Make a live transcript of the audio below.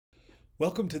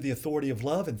Welcome to the Authority of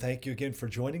Love, and thank you again for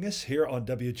joining us here on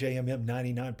WJMM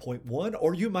 99.1,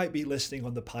 or you might be listening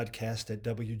on the podcast at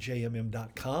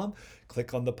WJMM.com.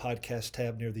 Click on the podcast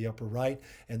tab near the upper right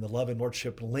and the Love and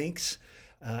Lordship links,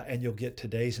 and you'll get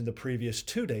today's and the previous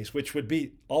 2 days, which would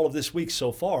be all of this week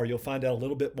so far. You'll find out a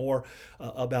little bit more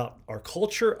about our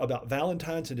culture, about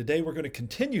Valentine's, and today we're going to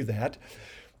continue that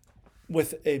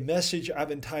with a message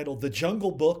I've entitled The Jungle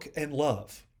Book and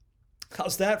Love.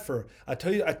 How's that for? I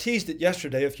tell you, I teased it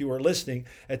yesterday if you were listening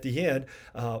at the end.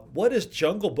 What does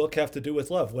Jungle Book have to do with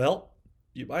love? Well,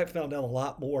 you might have found out a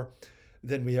lot more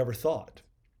than we ever thought.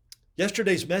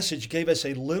 Yesterday's message gave us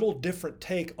a little different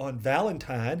take on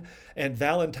Valentine and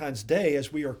Valentine's Day,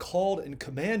 as we are called and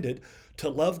commanded to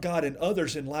love God and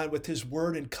others in line with His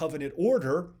word and covenant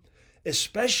order,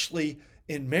 especially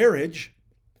in marriage,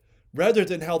 rather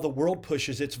than how the world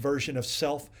pushes its version of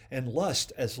self and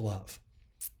lust as love.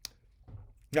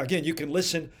 Now, again, you can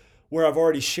listen where I've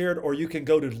already shared, or you can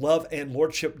go to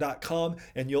loveandlordship.com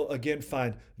and you'll again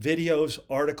find videos,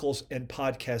 articles, and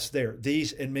podcasts there,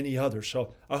 these and many others.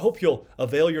 So I hope you'll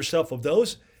avail yourself of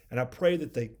those, and I pray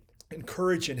that they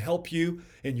encourage and help you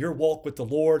in your walk with the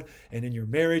Lord and in your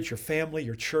marriage, your family,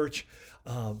 your church.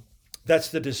 That's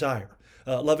the desire.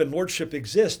 Love and Lordship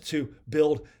exists to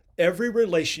build every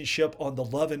relationship on the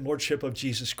love and lordship of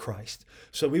Jesus Christ.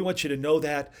 So we want you to know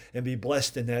that and be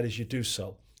blessed in that as you do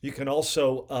so. You can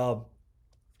also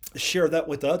share that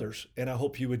with others, and I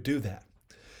hope you would do that.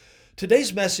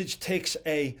 Today's message takes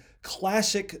a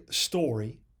classic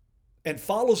story and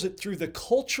follows it through the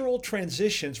cultural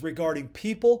transitions regarding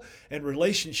people and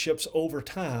relationships over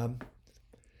time,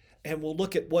 and we'll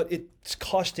look at what it's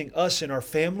costing us in our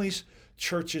families,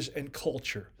 churches, and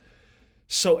culture.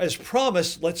 So as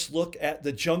promised, let's look at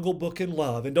the Jungle Book and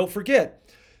Love. And don't forget,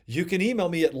 you can email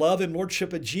me at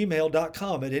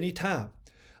loveandlordship@gmail.com at any time.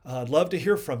 I'd love to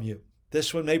hear from you.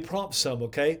 This one may prompt some,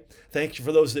 okay? Thank you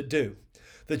for those that do.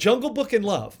 The Jungle Book and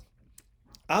Love.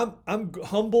 I'm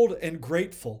humbled and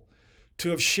grateful to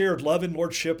have shared Love and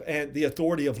Lordship and the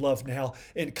Authority of Love now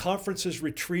in conferences,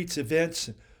 retreats, events,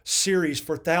 and series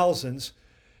for thousands,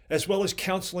 as well as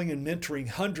counseling and mentoring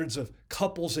hundreds of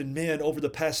couples and men over the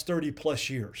past 30 plus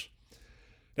years.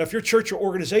 Now, if your church or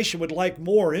organization would like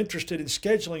more, or interested in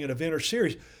scheduling an event or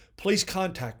series, please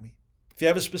contact me. If you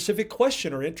have a specific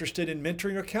question or interested in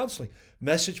mentoring or counseling,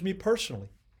 message me personally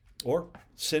or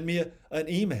send me an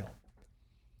email.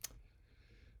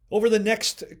 Over the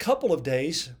next couple of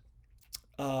days,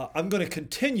 I'm going to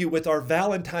continue with our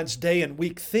Valentine's Day and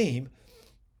week theme.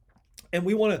 And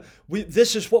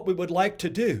this is what we would like to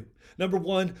do. Number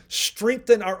one,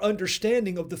 strengthen our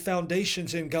understanding of the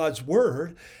foundations in God's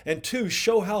Word. And two,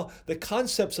 show how the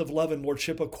concepts of love and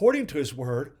lordship, according to His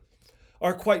Word,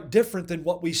 are quite different than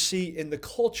what we see in the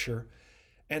culture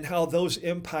and how those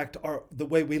impact the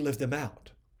way we live them out.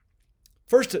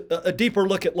 First, a deeper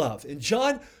look at love. In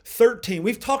John 13,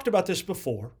 we've talked about this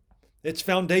before. It's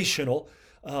foundational.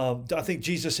 I think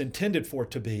Jesus intended for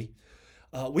it to be.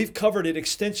 We've covered it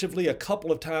extensively a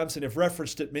couple of times and have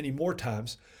referenced it many more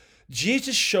times.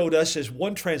 Jesus showed us, as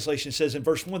one translation says in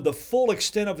verse 1, the full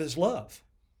extent of His love.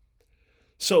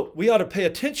 So we ought to pay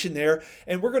attention there,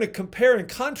 and we're going to compare and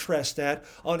contrast that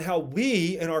on how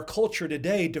we in our culture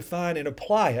today define and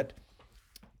apply it,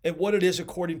 and what it is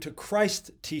according to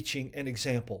Christ's teaching and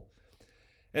example,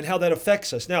 and how that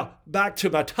affects us. Now, back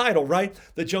to my title, right?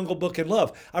 The Jungle Book and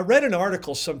Love. I read an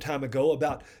article some time ago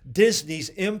about Disney's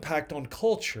impact on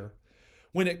culture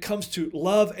when it comes to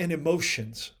love and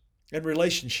emotions and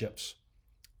relationships.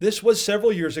 This was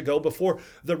several years ago, before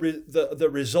the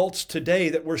results today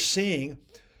that we're seeing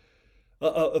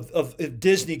of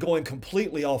Disney going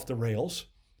completely off the rails.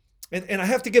 And I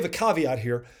have to give a caveat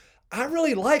here. I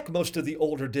really like most of the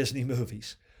older Disney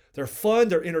movies. They're fun,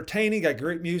 they're entertaining, got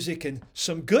great music and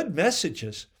some good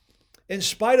messages, in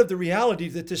spite of the reality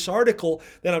that this article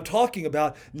that I'm talking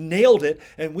about nailed it,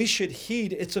 and we should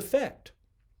heed its effect.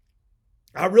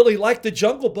 I really like the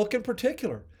Jungle Book in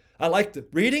particular. I like the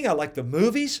reading, I like the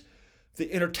movies,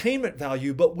 the entertainment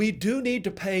value, but we do need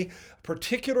to pay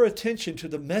particular attention to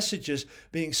the messages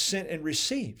being sent and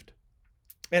received,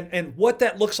 and what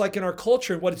that looks like in our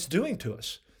culture and what it's doing to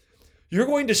us. You're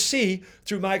going to see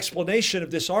through my explanation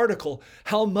of this article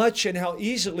how much and how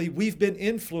easily we've been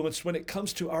influenced when it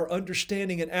comes to our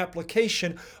understanding and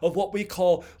application of what we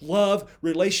call love,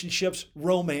 relationships,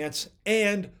 romance,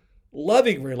 and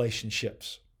loving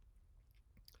relationships.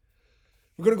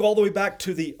 We're going to go all the way back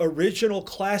to the original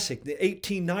classic, the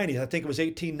 1890s. I think it was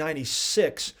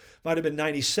 1896, might have been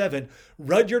 97.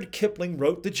 Rudyard Kipling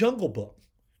wrote The Jungle Book.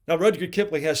 Now, Rudyard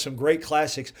Kipling has some great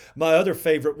classics. My other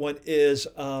favorite one is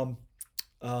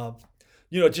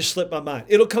It just slipped my mind.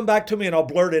 It'll come back to me and I'll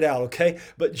blurt it out, okay?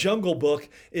 But Jungle Book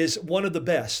is one of the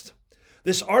best.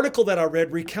 This article that I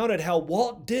read recounted how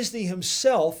Walt Disney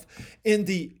himself, in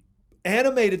the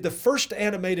first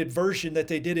animated version that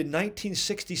they did in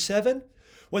 1967,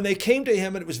 when they came to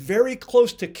him and it was very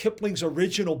close to Kipling's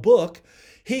original book,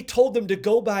 he told them to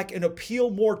go back and appeal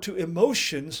more to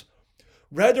emotions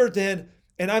rather than,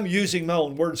 and I'm using my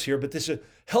own words here, but this is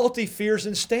healthy fears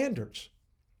and standards.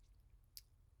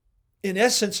 In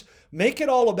essence, make it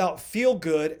all about feel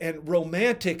good and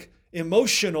romantic,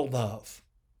 emotional love.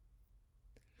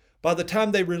 By the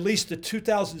time they released the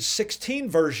 2016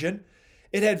 version,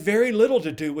 it had very little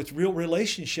to do with real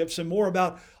relationships and more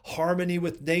about harmony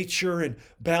with nature and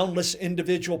boundless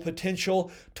individual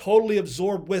potential, totally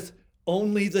absorbed with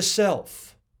only the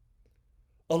self.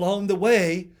 Along the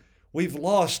way, we've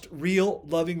lost real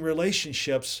loving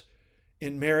relationships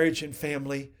in marriage and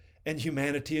family and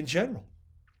humanity in general.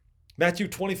 Matthew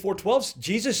 24:12,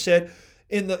 Jesus said,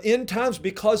 in the end times,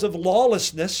 because of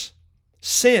lawlessness,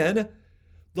 sin,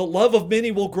 the love of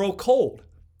many will grow cold.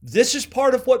 This is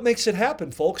part of what makes it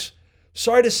happen, folks.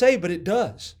 Sorry to say, but it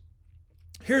does.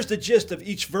 Here's the gist of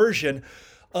each version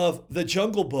of the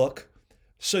Jungle Book.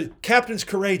 So, Captain's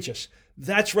Courageous.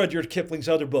 That's Rudyard Kipling's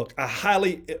other book. I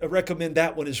highly recommend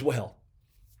that one as well.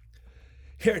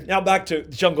 Here, now back to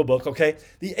Jungle Book, okay?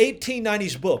 The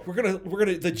 1890s book. We're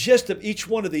gonna the gist of each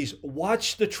one of these.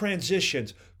 Watch the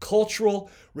transitions: cultural,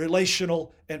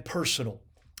 relational, and personal.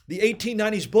 The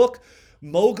 1890s book,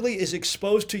 Mowgli is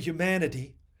exposed to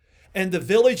humanity and the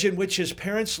village in which his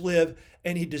parents live,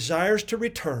 and he desires to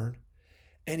return,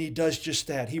 and he does just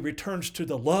that. He returns to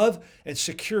the love and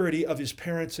security of his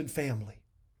parents and family.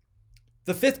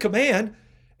 The fifth command,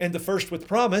 and the first with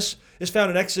promise, is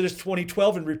found in Exodus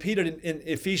 20:12 and repeated in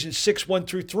Ephesians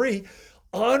 6:1-3.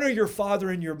 Honor your father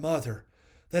and your mother,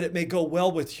 that it may go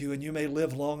well with you and you may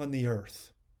live long on the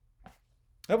earth.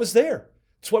 That was there.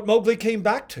 It's what Mowgli came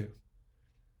back to.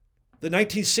 The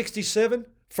 1967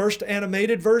 first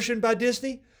animated version by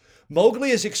Disney,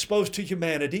 Mowgli is exposed to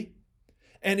humanity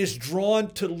and is drawn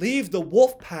to leave the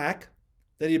wolf pack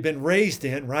that he had been raised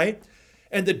in, right?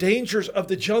 And the dangers of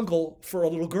the jungle for a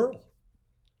little girl.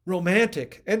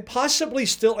 Romantic and possibly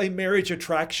still a marriage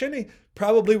attraction. He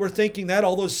probably were thinking that,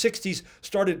 although 60s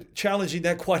started challenging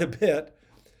that quite a bit.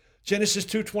 Genesis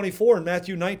 2:24 and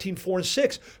Matthew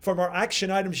 19:4-6 from our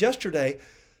action items yesterday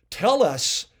tell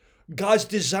us God's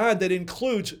design that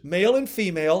includes male and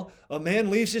female. A man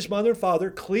leaves his mother and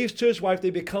father, cleaves to his wife,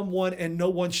 they become one, and no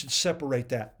one should separate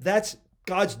that. That's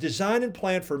God's design and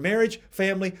plan for marriage,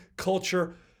 family,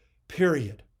 culture,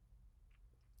 period.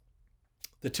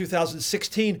 The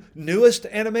 2016 newest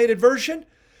animated version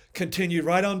continued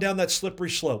right on down that slippery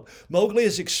slope. Mowgli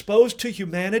is exposed to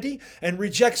humanity and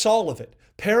rejects all of it.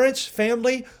 Parents,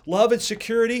 family, love and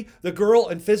security, the girl,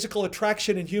 and physical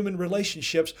attraction in human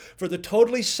relationships for the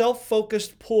totally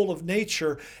self-focused pull of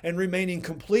nature and remaining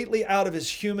completely out of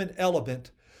his human element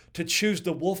to choose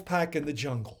the wolf pack in the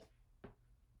jungle.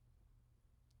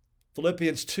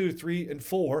 Philippians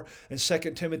 2:3-4 and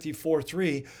 2 Timothy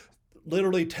 4:3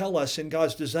 literally tell us in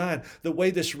God's design the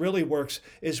way this really works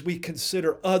is we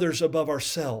consider others above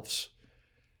ourselves.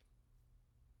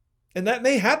 And that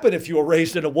may happen if you were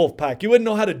raised in a wolf pack. You wouldn't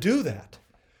know how to do that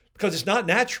because it's not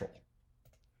natural.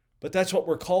 But that's what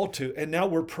we're called to. And now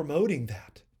we're promoting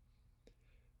that.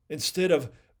 Instead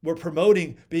of we're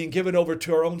promoting being given over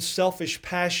to our own selfish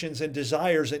passions and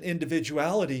desires and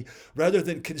individuality rather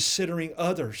than considering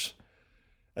others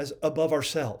as above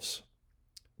ourselves.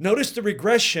 Notice the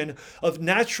regression of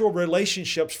natural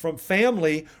relationships from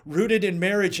family rooted in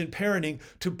marriage and parenting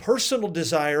to personal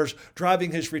desires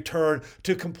driving his return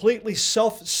to completely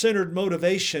self-centered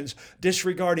motivations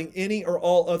disregarding any or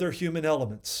all other human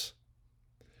elements.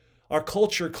 Our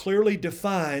culture clearly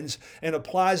defines and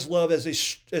applies love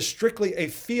as strictly a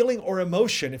feeling or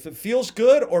emotion. If it feels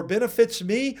good or benefits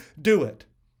me, do it.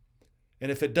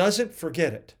 And if it doesn't,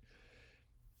 forget it.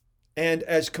 And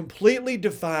as completely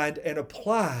defined and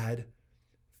applied,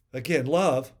 again,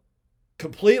 love,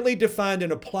 completely defined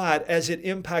and applied as it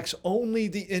impacts only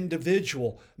the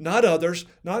individual, not others,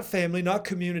 not family, not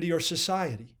community or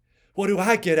society. What do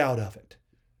I get out of it?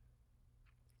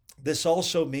 This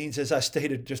also means, as I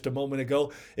stated just a moment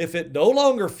ago, if it no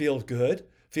longer feels good,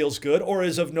 or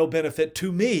is of no benefit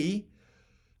to me,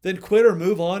 then quit or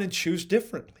move on and choose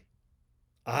differently.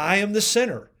 I am the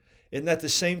sinner. Isn't that the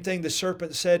same thing the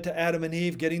serpent said to Adam and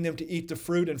Eve, getting them to eat the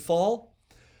fruit and fall?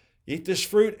 Eat this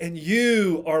fruit and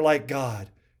you are like God.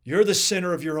 You're the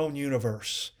center of your own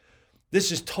universe.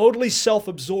 This is totally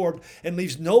self-absorbed and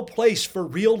leaves no place for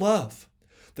real love,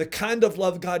 the kind of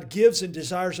love God gives and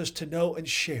desires us to know and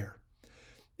share.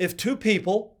 If two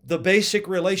people, the basic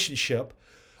relationship,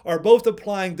 are both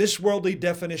applying this worldly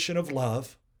definition of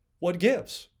love, what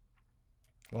gives?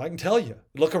 Well, I can tell you.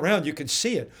 Look around, you can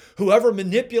see it. Whoever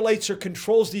manipulates or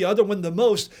controls the other one the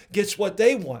most gets what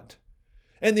they want.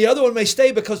 And the other one may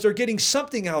stay because they're getting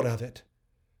something out of it.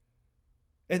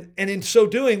 And in so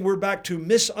doing, we're back to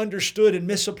misunderstood and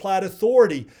misapplied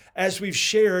authority, as we've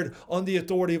shared on the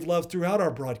authority of love throughout our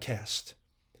broadcast.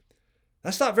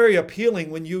 That's not very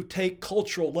appealing when you take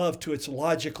cultural love to its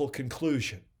logical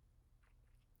conclusion.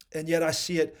 And yet I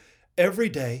see it every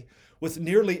day with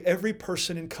nearly every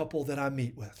person and couple that I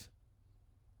meet with.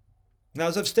 Now,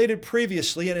 as I've stated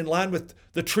previously, and in line with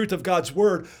the truth of God's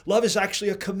Word, love is actually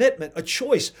a commitment, a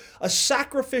choice, a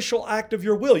sacrificial act of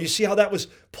your will. You see how that was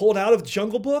pulled out of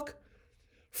Jungle Book?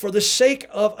 For the sake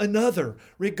of another,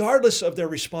 regardless of their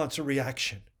response or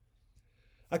reaction.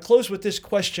 I close with this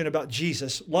question about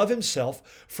Jesus, love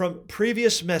himself, from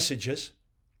previous messages.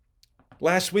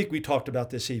 Last week we talked about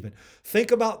this even.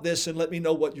 Think about this and let me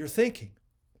know what you're thinking.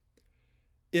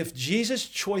 If Jesus'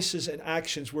 choices and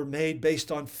actions were made based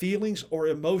on feelings or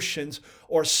emotions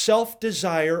or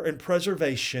self-desire and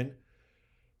preservation,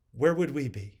 where would we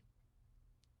be?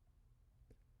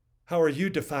 How are you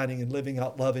defining and living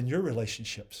out love in your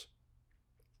relationships?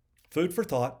 Food for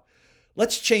thought.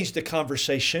 Let's change the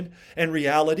conversation and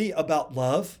reality about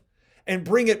love and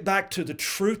bring it back to the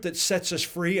truth that sets us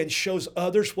free and shows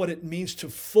others what it means to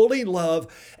fully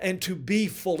love and to be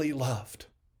fully loved.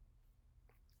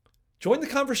 Join the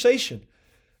conversation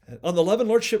on the Love and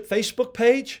Lordship Facebook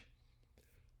page,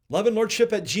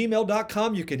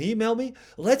 loveandlordship@gmail.com. You can email me.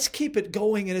 Let's keep it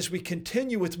going. And as we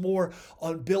continue with more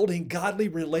on building godly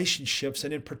relationships,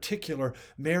 and in particular,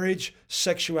 marriage,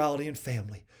 sexuality, and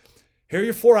family. Here are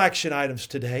your 4 action items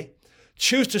today.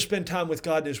 Choose to spend time with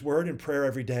God and His Word and prayer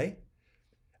every day.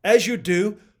 As you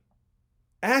do,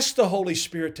 ask the Holy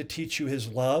Spirit to teach you His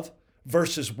love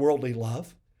versus worldly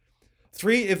love.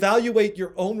 3, evaluate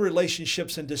your own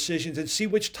relationships and decisions and see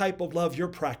which type of love you're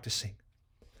practicing.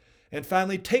 And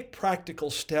finally, take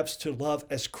practical steps to love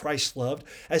as Christ loved,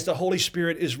 as the Holy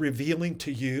Spirit is revealing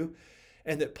to you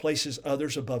and that places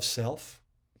others above self.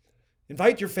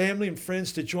 Invite your family and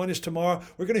friends to join us tomorrow.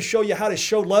 We're going to show you how to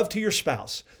show love to your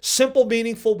spouse. Simple,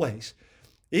 meaningful ways.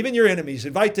 Even your enemies,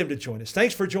 invite them to join us.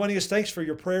 Thanks for joining us. Thanks for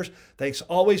your prayers. Thanks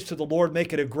always to the Lord.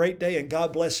 Make it a great day, and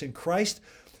God bless in Christ.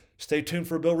 Stay tuned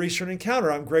for Bill Reeser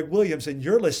Encounter. I'm Greg Williams, and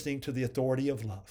you're listening to The Authority of Love.